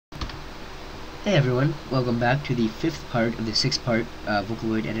Hey everyone, welcome back to the fifth part of the six-part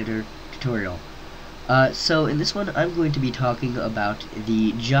Vocaloid editor tutorial. So in this one I'm going to be talking about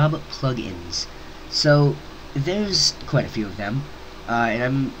the job plugins. So there's quite a few of them,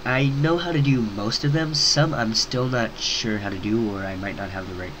 and I know how to do most of them. Some I'm still not sure how to do, or I might not have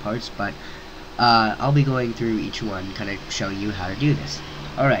the right parts, but I'll be going through each one, kind of showing you how to do this.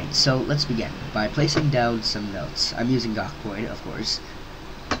 Alright, so let's begin by placing down some notes. I'm using Vocaloid, of course.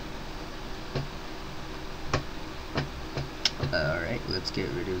 Alright, let's get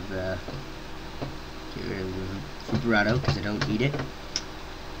rid of Vibrato because I don't need it.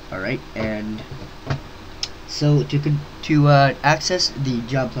 Alright, and so to access the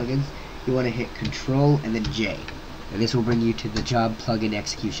job plugins, you want to hit Control and then J, and this will bring you to the job plugin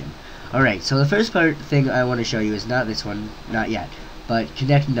execution. Alright, so the first thing I want to show you is not this one, not yet, but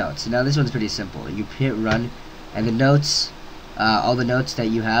connect notes. Now this one's pretty simple. You hit Run, and the notes, all the notes that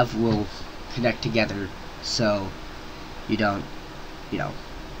you have will connect together, so you don't,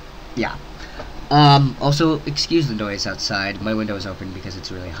 yeah. Also, excuse the noise outside. My window is open because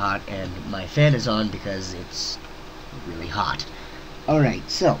it's really hot, and my fan is on because it's really hot. Alright,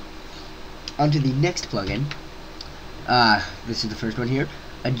 so, onto the next plugin. This is the first one here.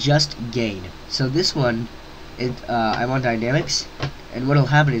 Adjust Gain. So this one, I'm on Dynamics, and what'll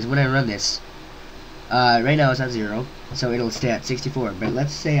happen is when I run this, right now it's at 0, so it'll stay at 64, but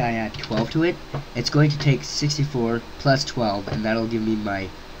let's say I add 12 to it, it's going to take 64 plus 12, and that'll give me my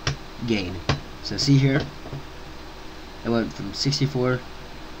gain. So see here, it went from 64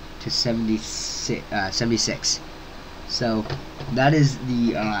 to 76. So that is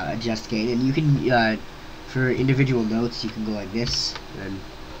the adjust gain, and you can, for individual notes, you can go like this, and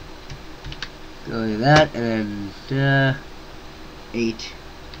go like that, and then 8.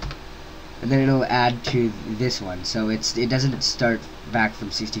 And then it'll add to this one, so it doesn't start back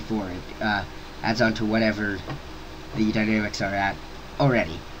from 64. It adds on to whatever the dynamics are at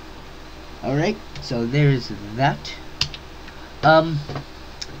already. Alright, so there's that.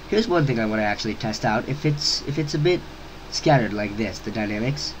 Here's one thing I want to actually test out. If it's a bit scattered like this, the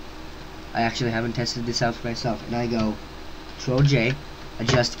dynamics, I actually haven't tested this out for myself. And I go Control J,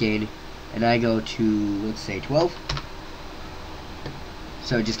 adjust gain, and I go to, let's say, 12.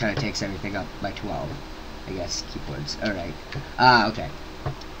 So it just kind of takes everything up by 12, I guess, keyboards. Alright. Okay.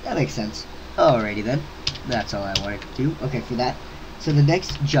 That makes sense. Alrighty then. That's all I wanted to do. Okay, for that. So the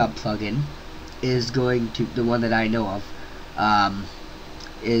next job plugin is going to, the one that I know of,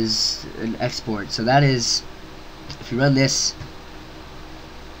 is an export. So that is, if you run this,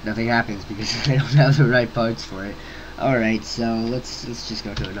 nothing happens because I don't have the right parts for it. Alright, so let's just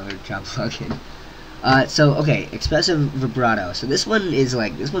go to another job plugin. So okay, Expressive Vibrato. So this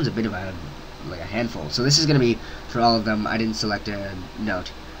one's a bit of a handful. So this is gonna be for all of them. I didn't select a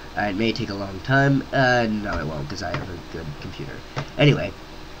note. It may take a long time. No, it won't because I have a good computer. Anyway,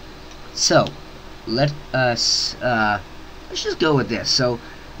 so let's just go with this. So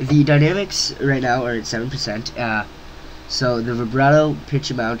the dynamics right now are at 7%. So the vibrato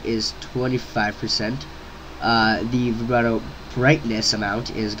pitch amount is 25%. The vibrato brightness amount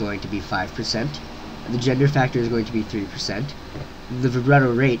is going to be 5%. The gender factor is going to be 3%. The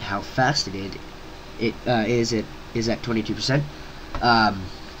vibrato rate, how fast it is at 22%.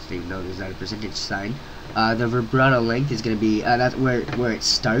 So you know there's not a percentage sign. The vibrato length is going to be that's where it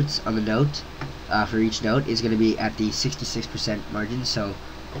starts on the note. For each note is going to be at the 66% margin. So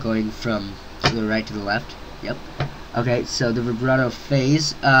going from the right to the left. Yep. Okay. So the vibrato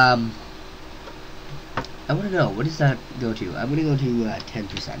phase. I want to know, what does that go to? I'm going to go to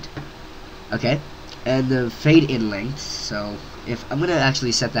 10%. Okay. And the fade in length, so if I'm gonna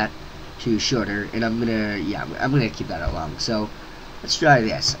actually set that to shorter, and I'm gonna keep that along. So let's try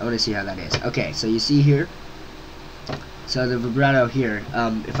this. I want to see how that is. Okay, so you see here, so the vibrato here,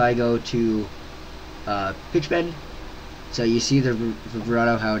 if I go to pitch bend, so you see the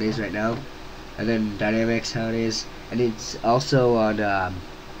vibrato how it is right now, and then dynamics how it is, and it's also on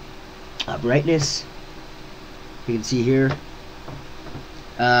brightness. You can see here.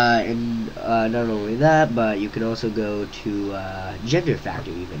 And not only that, but you can also go to gender factor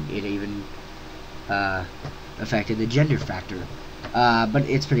even. It even affected the gender factor. But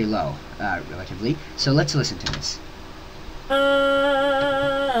it's pretty low, relatively. So let's listen to this.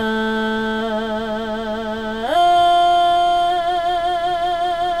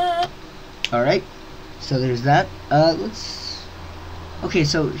 Alright, so there's that. Okay,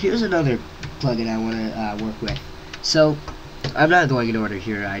 so here's another plugin I want to work with. So I'm not going in order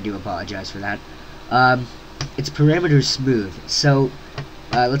here, I do apologize for that. It's parameter smooth. So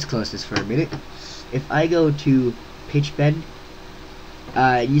let's close this for a minute. If I go to pitch bend,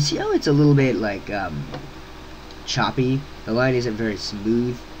 You see how it's a little bit like choppy? The line isn't very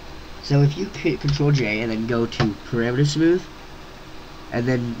smooth. So if you hit Control J and then go to Parameter Smooth, and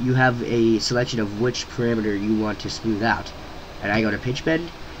then you have a selection of which parameter you want to smooth out, and I go to Pitch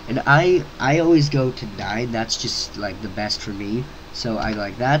Bend, and I always go to 9. That's just like the best for me, so I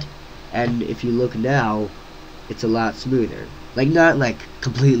like that. And if you look now, it's a lot smoother. Like, not like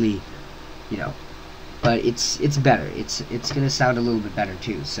completely, you know, but it's better. It's gonna sound a little bit better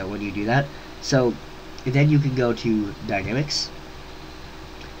too. So when you do that, so then you can go to Dynamics,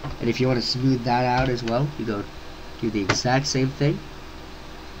 and if you want to smooth that out as well, you go do the exact same thing.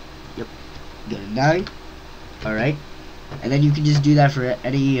 Yep, go to 9. All right, and then you can just do that for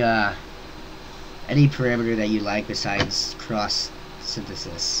any parameter that you like besides cross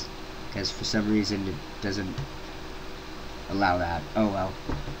synthesis, because for some reason it doesn't allow that. Oh well.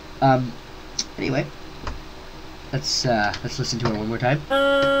 Anyway, let's listen to it one more time.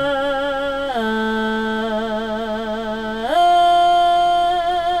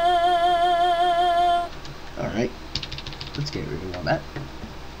 All right, let's get rid of all that.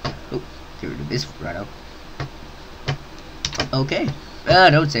 Oh, get rid of this vibrato. Okay.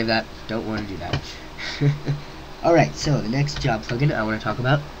 Don't save that. Don't want to do that. Alright, so the next job plugin I want to talk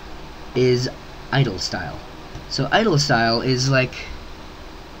about is idle style. So idle style is like,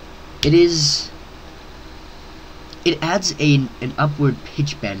 it adds an upward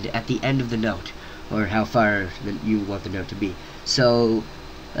pitch bend at the end of the note, or how far you want the note to be. So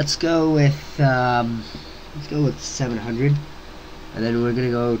let's go with 700, and then we're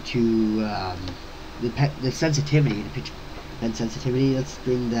gonna go to the sensitivity, the pitch bend sensitivity. Let's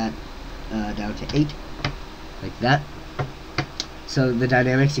bring that down to 8, like that. So the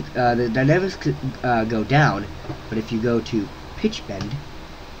dynamics go down, but if you go to pitch bend,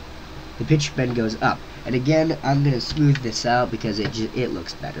 the pitch bend goes up. And again, I'm gonna smooth this out because it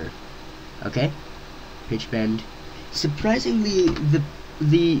looks better. Okay, pitch bend. Surprisingly,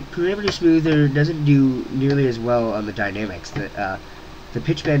 the parameter smoother doesn't do nearly as well on the dynamics. The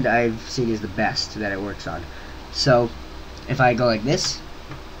pitch bend I've seen is the best that it works on. So if I go like this,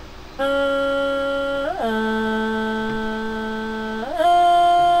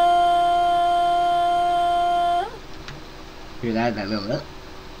 hear that little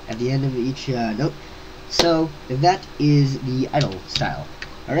at the end of each note. So that is the idle style.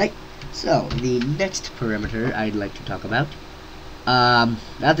 Alright, so the next parameter I'd like to talk about,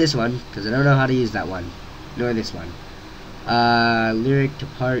 not this one, because I don't know how to use that one, nor this one. Lyric to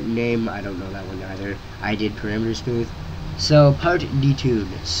part name, I don't know that one either. I did parameter smooth. So part detune.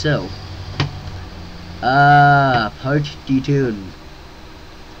 So part detune.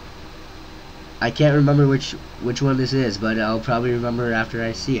 I can't remember which one this is, but I'll probably remember after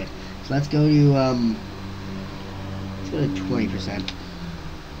I see it. So let's go to 20%.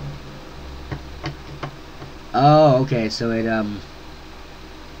 Oh, okay. So it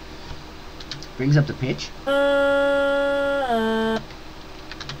brings up the pitch.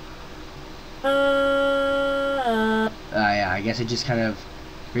 Yeah, I guess it just kind of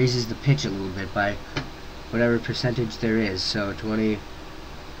raises the pitch a little bit by whatever percentage there is. So 20.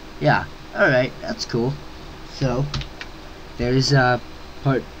 Yeah. Alright, that's cool. So there's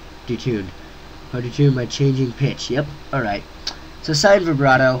part detune. Part detune by changing pitch. Yep. Alright. So sine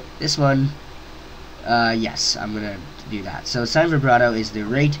vibrato. This one, yes, I'm gonna do that. So sine vibrato is the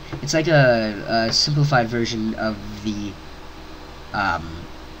rate. It's like a simplified version of the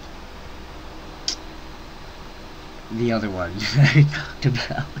other one that I talked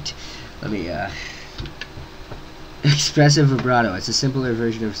about. Let me expressive vibrato. It's a simpler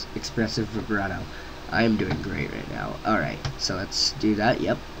version of expressive vibrato. I am doing great right now. Alright, so let's do that.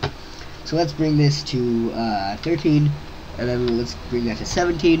 Yep. So let's bring this to 13, and then let's bring that to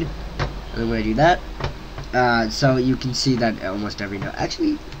 17, and then when I do that, so you can see that almost every note.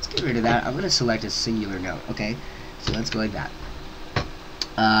 Actually, let's get rid of that. I'm going to select a singular note. Okay, so let's go like that.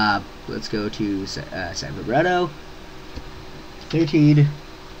 Let's go to sine vibrato, 13,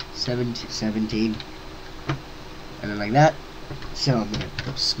 17, and then like that. So I'm going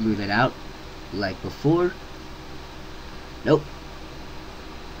to smooth it out like before. Nope.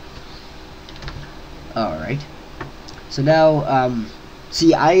 Alright. So now,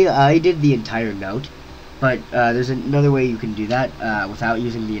 see, I did the entire note, but there's another way you can do that without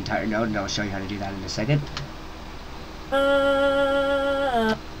using the entire note, and I'll show you how to do that in a second.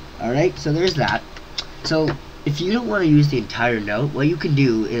 Alright, so there's that. So if you don't want to use the entire note, what you can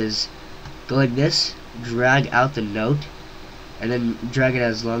do is go like this, drag out the note, and then drag it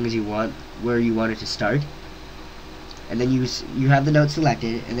as long as you want, where you want it to start. And then you have the note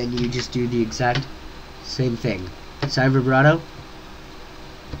selected, and then you just do the exact same thing. Sine vibrato,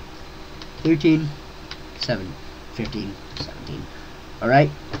 13, 7, 15, 17. Alright?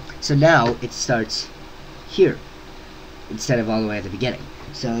 So now it starts here instead of all the way at the beginning.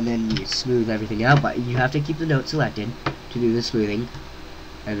 So then you smooth everything out, but you have to keep the note selected to do the smoothing.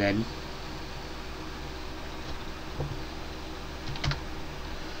 And then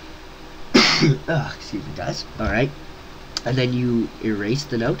excuse me guys. Alright. And then you erase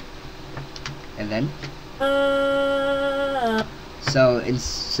the note. And then so it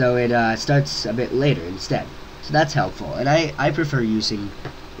starts a bit later instead. So that's helpful. And I prefer using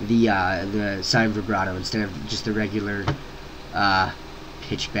the sine vibrato instead of just the regular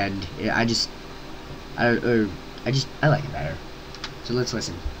pitch bend. I like it better. So let's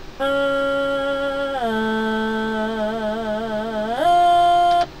listen.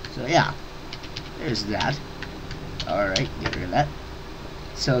 So yeah, there's that. Alright, get rid of that.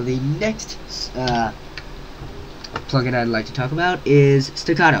 So the next plugin I'd like to talk about is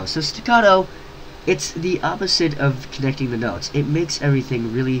Staccato. So Staccato, it's the opposite of connecting the notes. It makes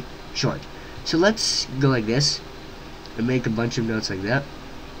everything really short. So let's go like this and make a bunch of notes like that,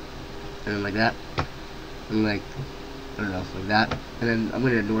 and then like that, and like, I don't know, like that. And then I'm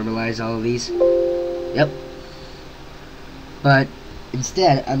going to normalize all of these. Yep. But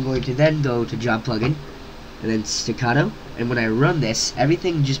instead, I'm going to then go to Job Plugin, and then Staccato, and when I run this,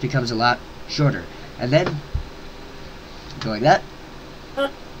 everything just becomes a lot shorter. And then go like that.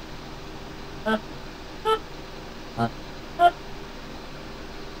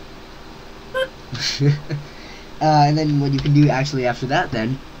 And then what you can do actually after that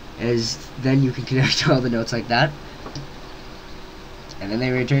then is then you can connect all the notes like that, and then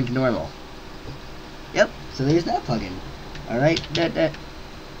they return to normal. Yep, so there's that plugin. Alright, that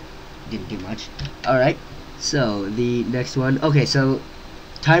didn't do much. Alright, so the next one, okay, so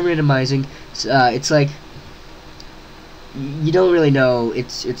time randomizing, it's like you don't really know,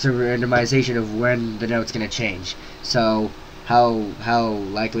 it's a randomization of when the note's gonna change. So how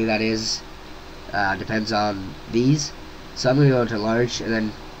likely that is depends on these. So I'm gonna go into large, and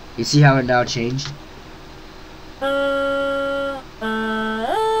then you see how it now changed.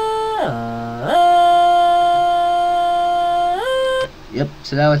 Yep.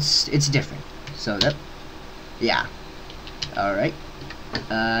 So now it's different. So that, yeah. All right.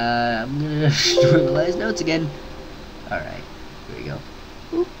 I'm gonna normalize notes again. All right. Here we go.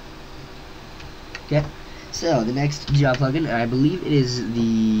 Oop. Okay. So the next job plugin, I believe it is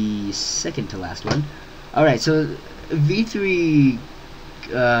the second to last one. All right. So V3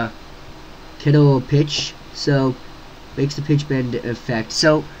 kettle pitch. So makes the pitch bend effect.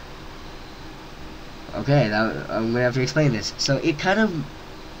 So okay, now I'm gonna have to explain this. So it kind of,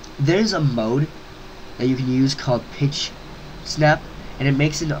 there's a mode that you can use called pitch snap, and it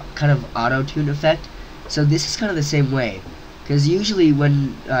makes a kind of auto-tune effect. So this is kind of the same way, because usually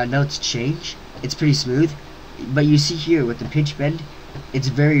when notes change, it's pretty smooth, but you see here with the pitch bend, it's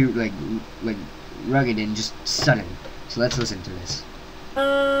very like rugged and just sudden. So let's listen to this.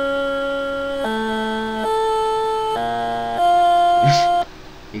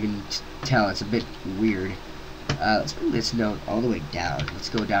 You can tell it's a bit weird. Let's bring this note all the way down. Let's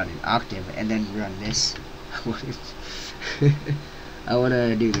go down an octave and then run this. I want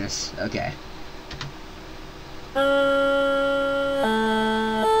to do this. Okay.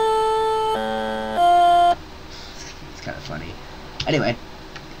 It's kind of funny. Anyway.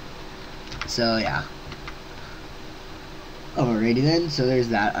 So yeah. Alrighty then. So there's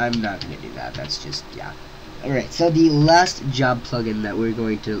that. I'm not going to do that. That's just, yeah. Alright, so the last job plugin that we're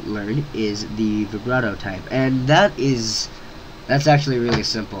going to learn is the vibrato type, and that's actually really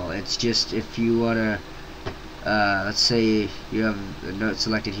simple. It's just if you want to, let's say you have a note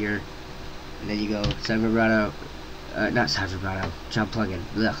selected here, and then you go sine vibrato, not sine vibrato, job plugin,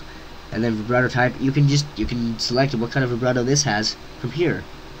 ugh. And then vibrato type, you can select what kind of vibrato this has from here.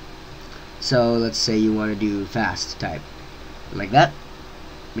 So let's say you want to do fast type, like that.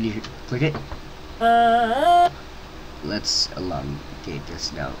 When you click it, let's elongate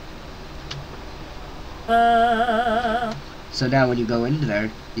this now. So now when you go into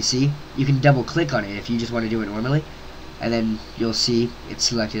there, you see, you can double click on it if you just want to do it normally, and then you'll see it's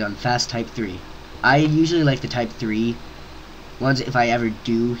selected on fast type 3. I usually like the type 3 ones if I ever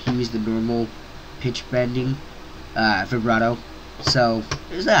do use the normal pitch bending vibrato. So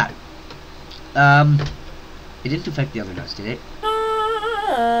there's that. It didn't affect the other notes, did it?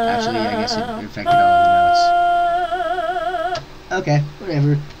 Actually, I guess it affected all of the notes. Okay,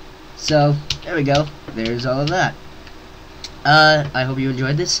 whatever. So, there we go. There's all of that. I hope you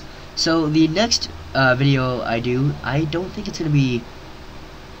enjoyed this. So, the next video I don't think it's going to be,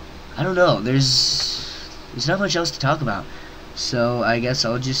 I don't know, there's not much else to talk about. So I guess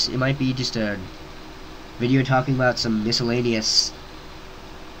it might be just a video talking about some miscellaneous,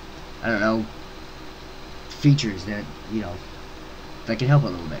 I don't know, features that, that can help a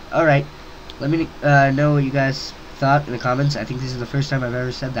little bit. Alright, let me know what you guys thought in the comments. I think this is the first time I've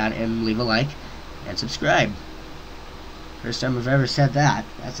ever said that, and leave a like and subscribe. First time I've ever said that.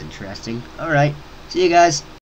 That's interesting. Alright, see you guys.